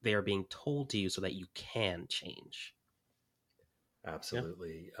are being told to you so that you can change.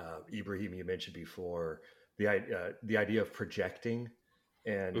 Absolutely. Ibraheem, you mentioned before the idea of projecting,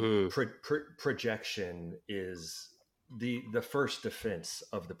 and projection is the first defense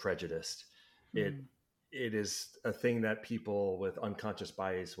of the prejudiced. It is a thing that people with unconscious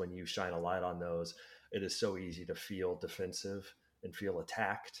bias, when you shine a light on those, it is so easy to feel defensive and feel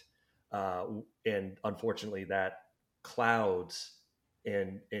attacked. And unfortunately, that clouds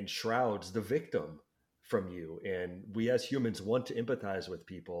and shrouds the victim from you. And we as humans want to empathize with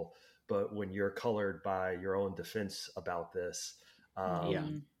people, but when you're colored by your own defense about this,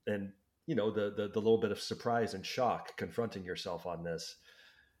 and you know, the little bit of surprise and shock confronting yourself on this,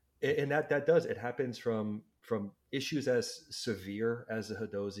 and that does, it happens from issues as severe as the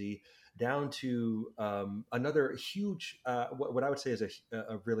Hadozi down to another huge, what I would say is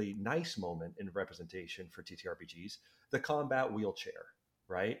a really nice moment in representation for TTRPGs, the combat wheelchair,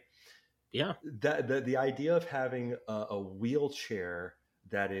 right? Yeah. The idea of having a wheelchair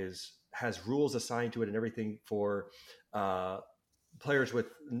that has rules assigned to it and everything for players with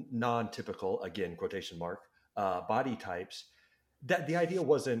non-typical, again, quotation mark, body types, that the idea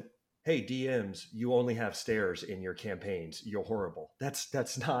wasn't hey DMs, you only have stairs in your campaigns, you're horrible.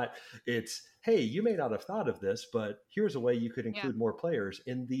 That's not. It's, hey, you may not have thought of this, but here's a way you could Yeah. include more players.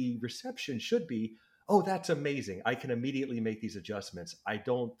 And the reception should be, oh, that's amazing, I can immediately make these adjustments. I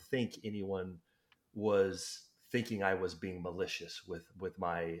don't think anyone was thinking I was being malicious with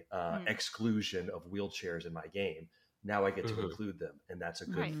my exclusion of wheelchairs in my game. Now I get to include them, and that's a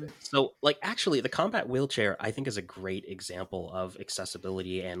good Right. thing. So, like, actually, the combat wheelchair, I think, is a great example of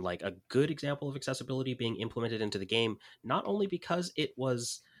accessibility, and like a good example of accessibility being implemented into the game. Not only because it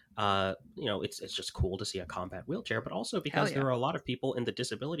was, it's just cool to see a combat wheelchair, but also because there are a lot of people in the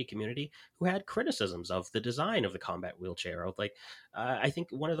disability community who had criticisms of the design of the combat wheelchair. Like, I think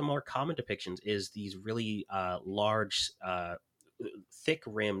one of the more common depictions is these really large,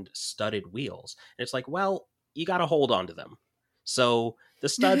 thick-rimmed, studded wheels, and it's like, well, you got to hold on to them. So the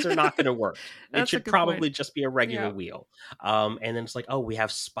studs are not going to work. It should probably just be a regular wheel. And then it's like, oh, we have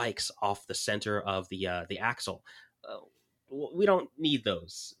spikes off the center of the axle. We don't need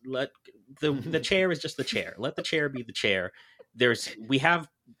those. Let the chair is just the chair. Let the chair be the chair. We have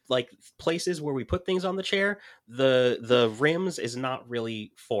like places where we put things on the chair. The rims is not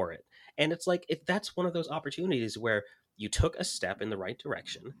really for it. And it's like, if that's one of those opportunities where you took a step in the right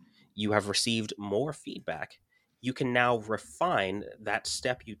direction, you have received more feedback, you can now refine that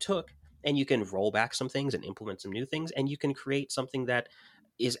step you took, and you can roll back some things and implement some new things, and you can create something that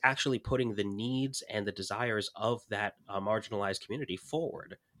is actually putting the needs and the desires of that marginalized community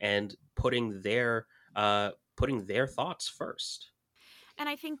forward, and putting their thoughts first. And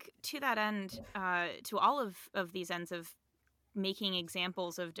I think to that end, to all of these ends of making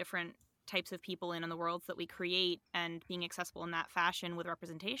examples of different types of people in the worlds that we create and being accessible in that fashion with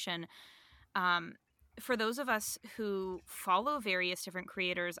representation, for those of us who follow various different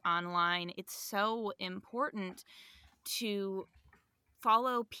creators online, it's so important to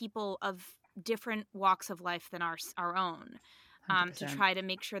follow people of different walks of life than our own, to try to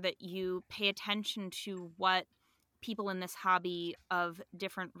make sure that you pay attention to what people in this hobby of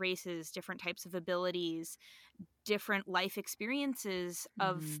different races, different types of abilities, different life experiences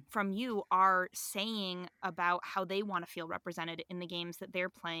from you are saying about how they want to feel represented in the games that they're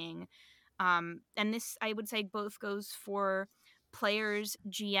playing. And this, I would say, both goes for players,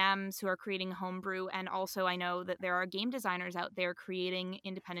 GMs who are creating homebrew, and also I know that there are game designers out there creating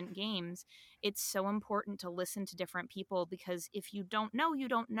independent games. It's so important to listen to different people, because if you don't know, you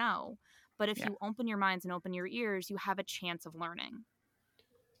don't know. But if you open your minds and open your ears, you have a chance of learning.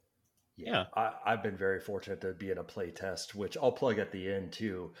 Yeah, I've been very fortunate to be in a play test, which I'll plug at the end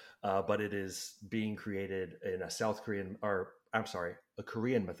too. But it is being created in a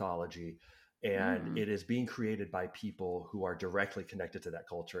Korean mythology, and it is being created by people who are directly connected to that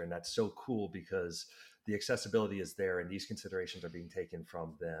culture, and that's so cool because the accessibility is there, and these considerations are being taken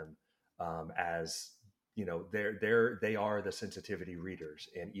from them, as you know, they are the sensitivity readers,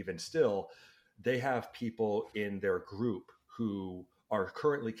 and even still, they have people in their group who are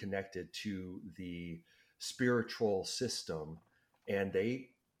currently connected to the spiritual system, and they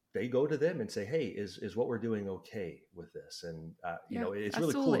go to them and say, hey, is what we're doing okay with this? And it's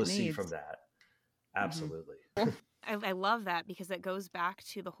really cool to see from that. Absolutely. I love that, because that goes back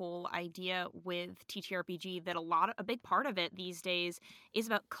to the whole idea with TTRPG that a big part of it these days is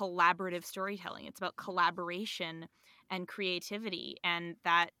about collaborative storytelling. It's about collaboration and creativity, and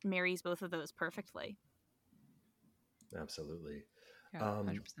that marries both of those perfectly. Absolutely.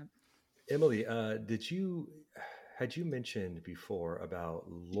 100%. Emily, had you mentioned before about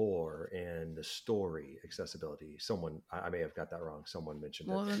lore and the story accessibility? Someone, I may have got that wrong. Someone mentioned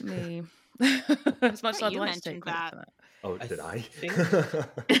it. Wasn't me. As much as I'd like to take credit for that. Oh, did I? Think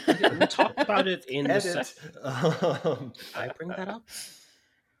we talked about it in the Edit. I bring that up.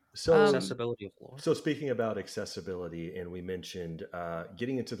 So accessibility of lore. So speaking about accessibility, and we mentioned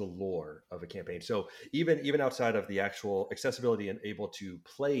getting into the lore of a campaign. So even outside of the actual accessibility and able to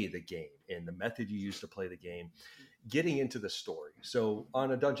play the game and the method you use to play the game, getting into the story. So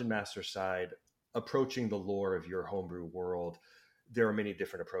on a dungeon master side, approaching the lore of your homebrew world, there are many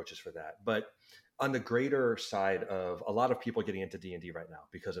different approaches for that. But on the greater side of a lot of people getting into D&D right now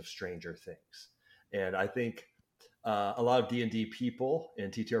because of Stranger Things, and I think a lot of D&D people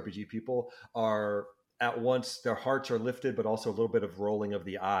and TTRPG people are at once, their hearts are lifted, but also a little bit of rolling of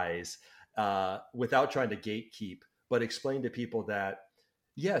the eyes, without trying to gatekeep, but explain to people that,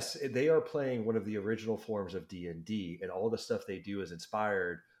 yes, they are playing one of the original forms of D&D, and all the stuff they do is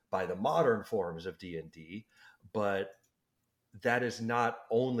inspired by the modern forms of D&D, but that is not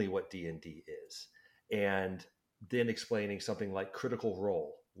only what D&D is. And then explaining something like Critical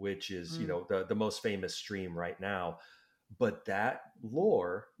Role, which is the most famous stream right now, but that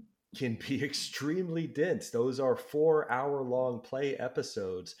lore can be extremely dense. Those are 4-hour-long play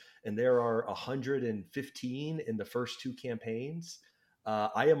episodes, and there are 115 in the first 2 campaigns.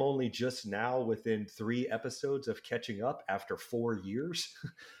 I am only just now within 3 episodes of catching up after 4 years.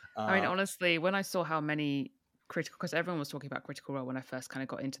 I mean, honestly, when I saw how many critical, because everyone was talking about Critical Role when I first kind of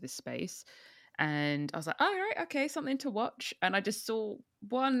got into this space, and I was like, all right, okay, something to watch. And I just saw,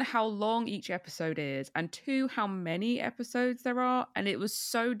 1, how long each episode is, and 2, how many episodes there are. And it was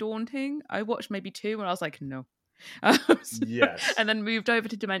so daunting. I watched maybe 2 and I was like, no. Yes. And then moved over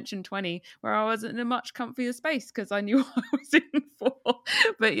to Dimension 20, where I was in a much comfier space because I knew what I was in for.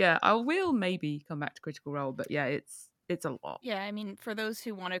 But yeah, I will maybe come back to Critical Role. But yeah, it's a lot. Yeah, I mean, for those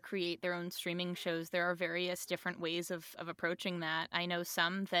who want to create their own streaming shows, there are various different ways of approaching that. I know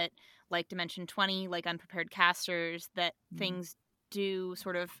some that, like Dimension 20, like Unprepared Casters, that things do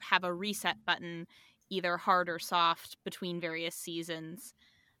sort of have a reset button, either hard or soft, between various seasons.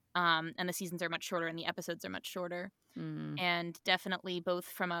 And the seasons are much shorter and the episodes are much shorter. And definitely both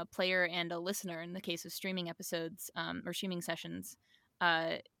from a player and a listener, in the case of streaming episodes or streaming sessions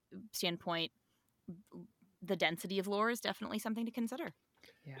standpoint, the density of lore is definitely something to consider.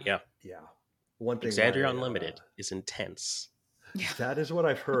 Yeah. One thing, Exandria Unlimited is intense. That is what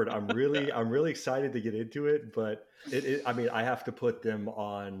I've heard. I'm really excited to get into it, but I mean, I have to put them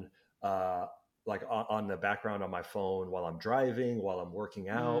on like on the background on my phone while I'm driving, while I'm working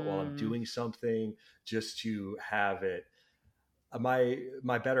out, while I'm doing something, just to have it.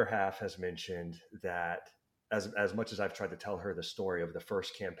 My better half has mentioned that as much as I've tried to tell her the story of the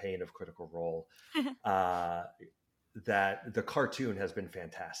first campaign of Critical Role, that the cartoon has been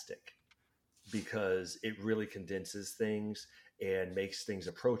fantastic because it really condenses things and makes things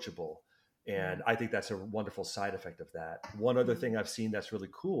approachable. And I think that's a wonderful side effect of that. One other thing I've seen that's really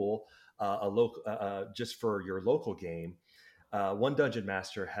cool, just for your local game, one dungeon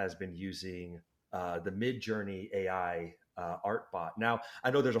master has been using the Mid-Journey AI art bot. Now,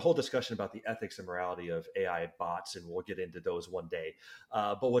 I know there's a whole discussion about the ethics and morality of AI bots, and we'll get into those one day.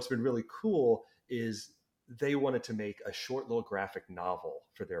 But what's been really cool is they wanted to make a short little graphic novel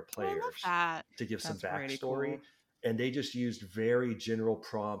for their players to give some backstory. Really cool. And they just used very general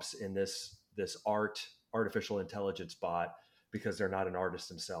prompts in this artificial intelligence bot because they're not an artist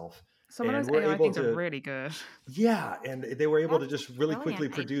themselves. Some of those AI things are really good. Yeah, and they were able to just really quickly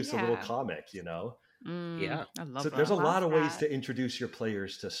produce a little comic, you know? Yeah. I love so that. there's a lot of ways to introduce your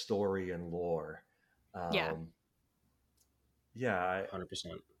players to story and lore. Yeah, 100%.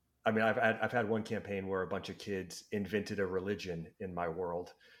 I mean, I've had one campaign where a bunch of kids invented a religion in my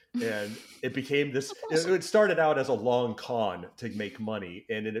world, and it became this. Awesome. It started out as a long con to make money,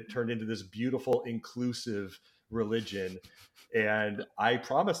 and then it turned into this beautiful, inclusive religion. And I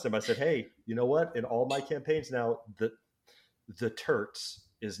promised them, I said, "Hey, you know what? In all my campaigns now, the Turts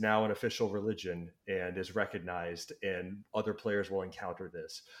is now an official religion and is recognized, and other players will encounter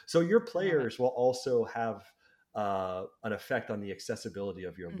this. So your players will also have an effect on the accessibility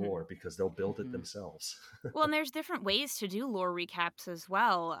of your lore because they'll build it themselves." Well, and there's different ways to do lore recaps as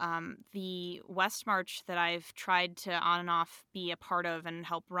well. The West March that I've tried to on and off be a part of and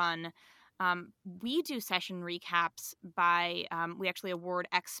help run, we do session recaps by we actually award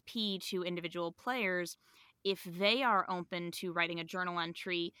XP to individual players if they are open to writing a journal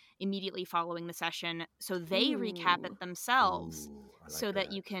entry immediately following the session, so they recap it themselves. So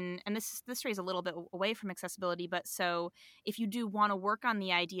that you can, and this strays a little bit away from accessibility, but so if you do want to work on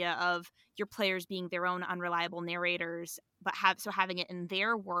the idea of your players being their own unreliable narrators, but having it in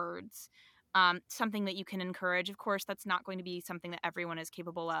their words, something that you can encourage. Of course, that's not going to be something that everyone is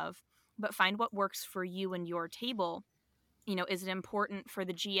capable of, but find what works for you and your table. You know, is it important for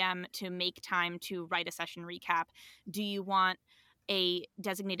the GM to make time to write a session recap? Do you want a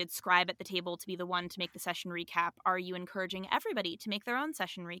designated scribe at the table to be the one to make the session recap? Are you encouraging everybody to make their own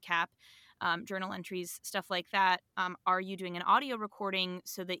session recap? Journal entries, stuff like that. Are you doing an audio recording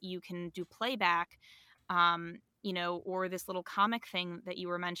so that you can do playback? You know, or this little comic thing that you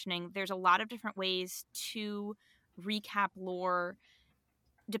were mentioning. There's a lot of different ways to recap lore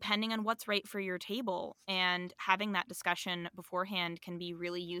depending on what's right for your table, and having that discussion beforehand can be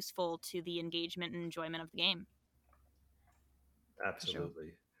really useful to the engagement and enjoyment of the game.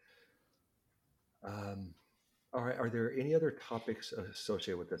 Absolutely. All right. Are there any other topics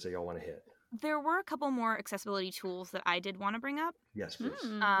associated with this that y'all want to hit? There were a couple more accessibility tools that I did want to bring up. Yes, please.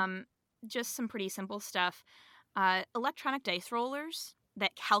 Just some pretty simple stuff. Electronic dice rollers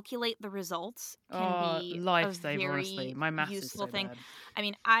that calculate the results can be a lifesaver, honestly. very My maths is useful so thing. bad. I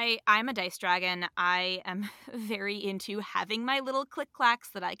mean, I'm a dice dragon. I am very into having my little click clacks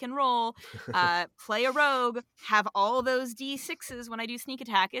that I can roll. Play a rogue, have all those d6s when I do sneak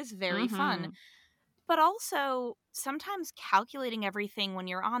attack is very fun. But also, sometimes calculating everything when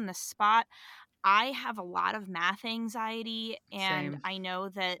you're on the spot, I have a lot of math anxiety, and Same. I know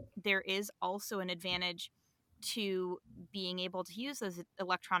that there is also an advantage to being able to use those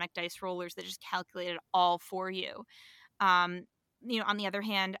electronic dice rollers that just calculate it all for you. Um, on the other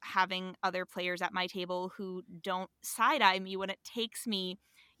hand, having other players at my table who don't side-eye me when it takes me,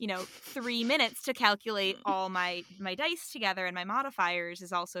 3 minutes to calculate all my dice together and my modifiers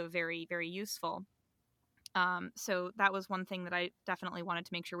is also very, very useful. So that was one thing that I definitely wanted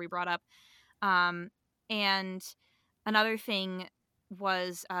to make sure we brought up. And another thing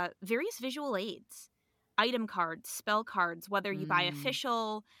was various visual aids, item cards, spell cards, whether you buy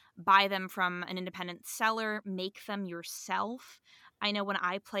official, buy them from an independent seller, make them yourself. I know when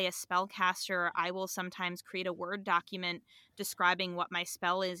I play a spellcaster, I will sometimes create a Word document describing what my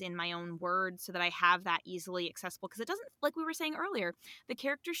spell is in my own words so that I have that easily accessible. Because it doesn't, like we were saying earlier, the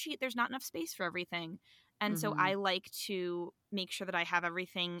character sheet, there's not enough space for everything. And so I like to make sure that I have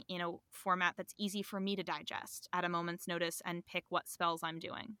everything in a format that's easy for me to digest at a moment's notice and pick what spells I'm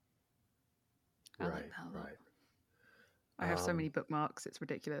doing. I like that a lot. Right. I have so many bookmarks, it's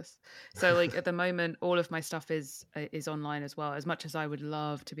ridiculous. So like at the moment, all of my stuff is online as well. As much as I would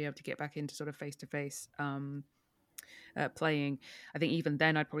love to be able to get back into sort of face-to-face playing, I think even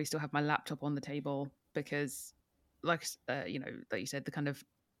then I'd probably still have my laptop on the table because like you said, the kind of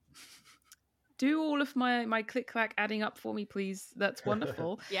do all of my click clack adding up for me, please. That's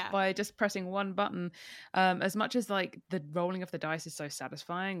wonderful. Yeah. By just pressing one button. As much as like the rolling of the dice is so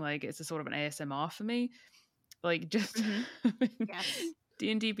satisfying, like it's a sort of an ASMR for me. Like just Yes.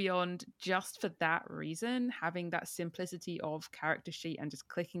 D&D Beyond, just for that reason, having that simplicity of character sheet and just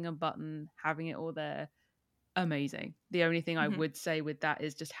clicking a button, having it all there, amazing. The only thing I would say with that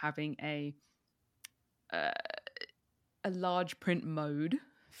is just having a large print mode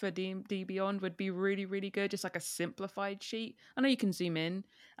for D&D Beyond would be really, really good. Just like a simplified sheet. I know you can zoom in,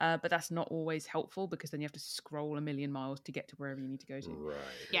 but that's not always helpful because then you have to scroll a million miles to get to wherever you need to go to. Right.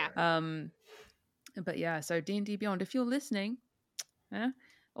 Yeah. But yeah, so D&D Beyond, if you're listening,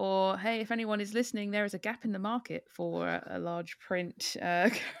 or hey, if anyone is listening, there is a gap in the market for a large print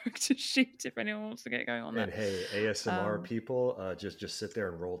character sheet if anyone wants to get going on that. And hey, ASMR people, just sit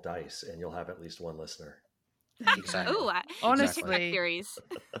there and roll dice and you'll have at least one listener. Exactly. Ooh, honestly, exactly. Theories.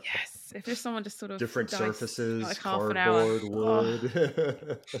 Yes, if there's someone just sort of Different surfaces, like half an hour. cardboard,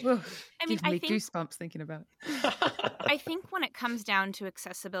 wood. I mean, Gives me I think goosebumps thinking about it. I think when it comes down to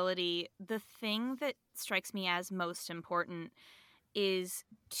accessibility, the thing that strikes me as most important is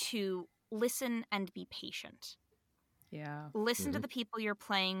to listen and be patient. Yeah. Listen to the people you're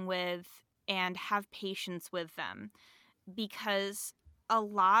playing with and have patience with them, because a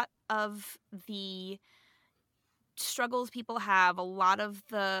lot of the struggles people have, a lot of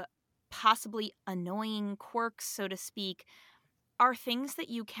the possibly annoying quirks, so to speak, are things that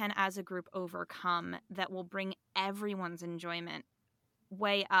you can as a group overcome that will bring everyone's enjoyment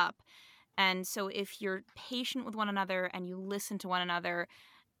way up. And so if you're patient with one another and you listen to one another,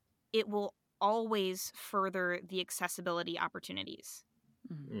 it will always further the accessibility opportunities.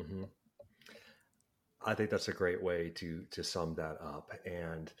 Mm-hmm. I think that's a great way to sum that up.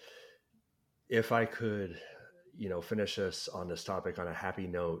 And if I could, finish us on this topic on a happy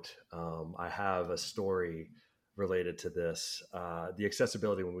note, I have a story related to this. The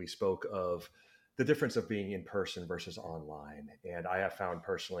accessibility, when we spoke of the difference of being in person versus online. And I have found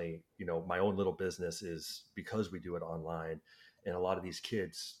personally, my own little business is because we do it online. And a lot of these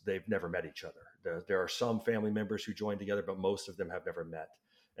kids, they've never met each other. There are some family members who join together, but most of them have never met.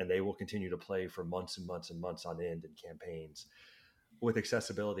 And they will continue to play for months and months and months on end in campaigns. With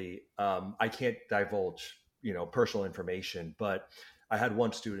accessibility, I can't divulge, personal information, but I had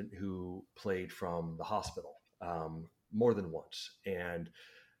one student who played from the hospital more than once and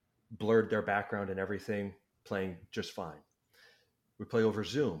blurred their background and everything, playing just fine. We play over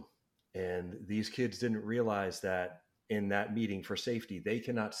Zoom, and these kids didn't realize that in that meeting, for safety, they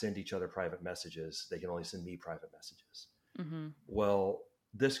cannot send each other private messages. They can only send me private messages. Mm-hmm. Well,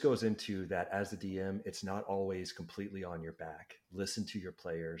 this goes into that as the DM, it's not always completely on your back. Listen to your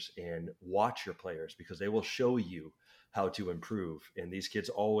players and watch your players because they will show you how to improve. And these kids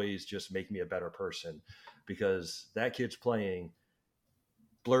always just make me a better person because that kid's playing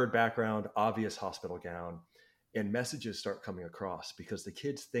blurred background, obvious hospital gown, and messages start coming across because the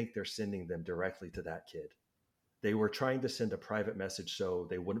kids think they're sending them directly to that kid. They were trying to send a private message so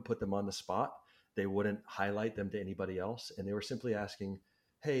they wouldn't put them on the spot. They wouldn't highlight them to anybody else. And they were simply asking,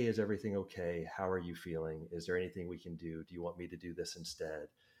 hey, is everything okay? How are you feeling? Is there anything we can do? Do you want me to do this instead?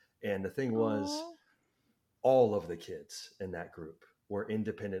 And the thing was, all of the kids in that group were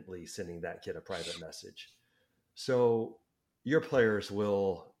independently sending that kid a private message. So your players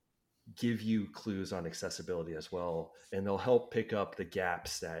will give you clues on accessibility as well, and they'll help pick up the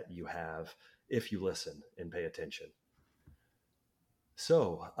gaps that you have if you listen and pay attention.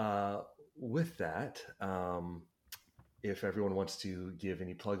 So with that, if everyone wants to give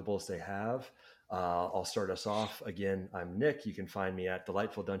any pluggables they have, I'll start us off. Again, I'm Nick. You can find me at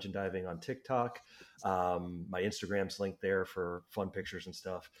Delightful Dungeon Diving on TikTok. My Instagram's linked there for fun pictures and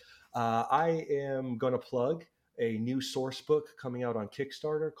stuff. I am going to plug a new source book coming out on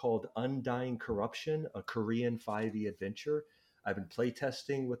Kickstarter called Undying Corruption, a Korean 5e adventure. I've been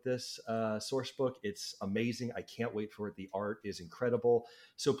playtesting with this source book. It's amazing. I can't wait for it. The art is incredible.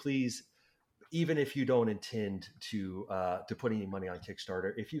 So please, even if you don't intend to put any money on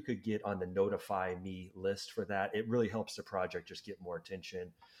Kickstarter, if you could get on the notify me list for that, it really helps the project just get more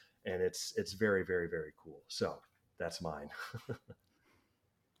attention. And it's very, very, very cool. So that's mine.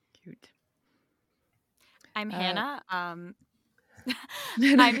 Cute. I'm Hannah. I'm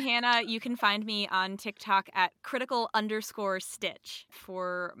Hannah. You can find me on TikTok at critical_stitch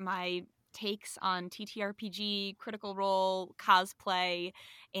for my takes on TTRPG, Critical Role, cosplay,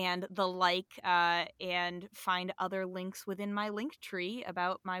 and the like, and find other links within my link tree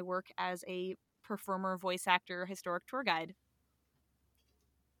about my work as a performer, voice actor, historic tour guide.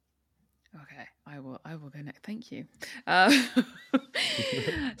 Okay, I will go next. Thank you.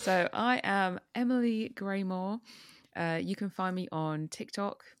 So I am Emily Graymore. You can find me on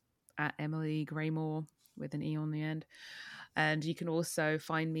TikTok at Emily Graymore with an E on the end. And you can also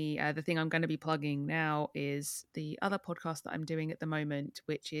find me, the thing I'm going to be plugging now is the other podcast that I'm doing at the moment,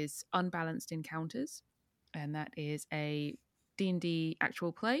 which is Unbalanced Encounters. And that is a D&D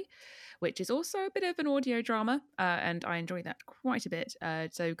actual play, which is also a bit of an audio drama, and I enjoy that quite a bit.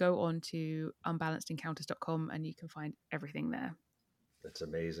 So go on to unbalancedencounters.com and you can find everything there. That's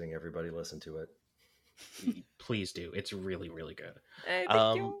amazing. Everybody listen to it. Please do. It's really, really good.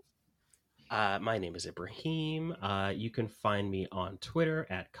 Thank you. My name is Ibraheem. You can find me on Twitter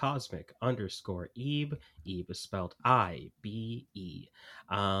at cosmic_Ebe. Ebe is spelled IBE.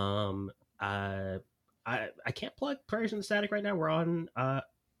 I can't plug Prayers in the Static right now. We're on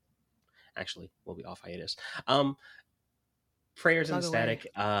actually we'll be off hiatus. Prayers in the Static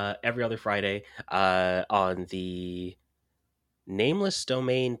every other Friday on the Nameless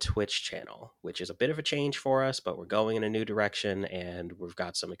Domain Twitch channel, which is a bit of a change for us, but we're going in a new direction and we've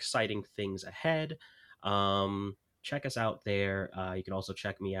got some exciting things ahead. Check us out there. You can also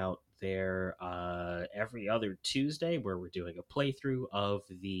check me out there every other Tuesday where we're doing a playthrough of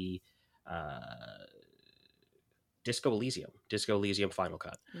the Disco Elysium Final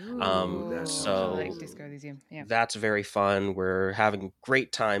Cut. So I like Disco Elysium. Yeah. That's very fun. We're having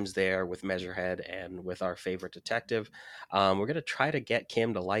great times there with Measurehead and with our favorite detective. We're going to try to get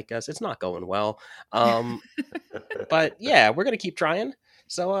Kim to like us. It's not going well. But yeah, we're going to keep trying.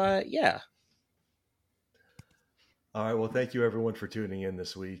 So yeah. All right. Well, thank you everyone for tuning in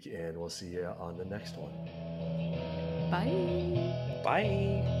this week, and we'll see you on the next one. Bye.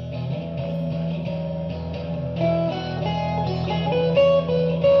 Bye.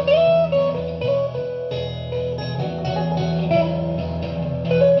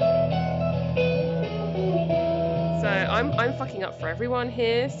 So I'm fucking up for everyone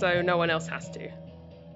here, so no one else has to.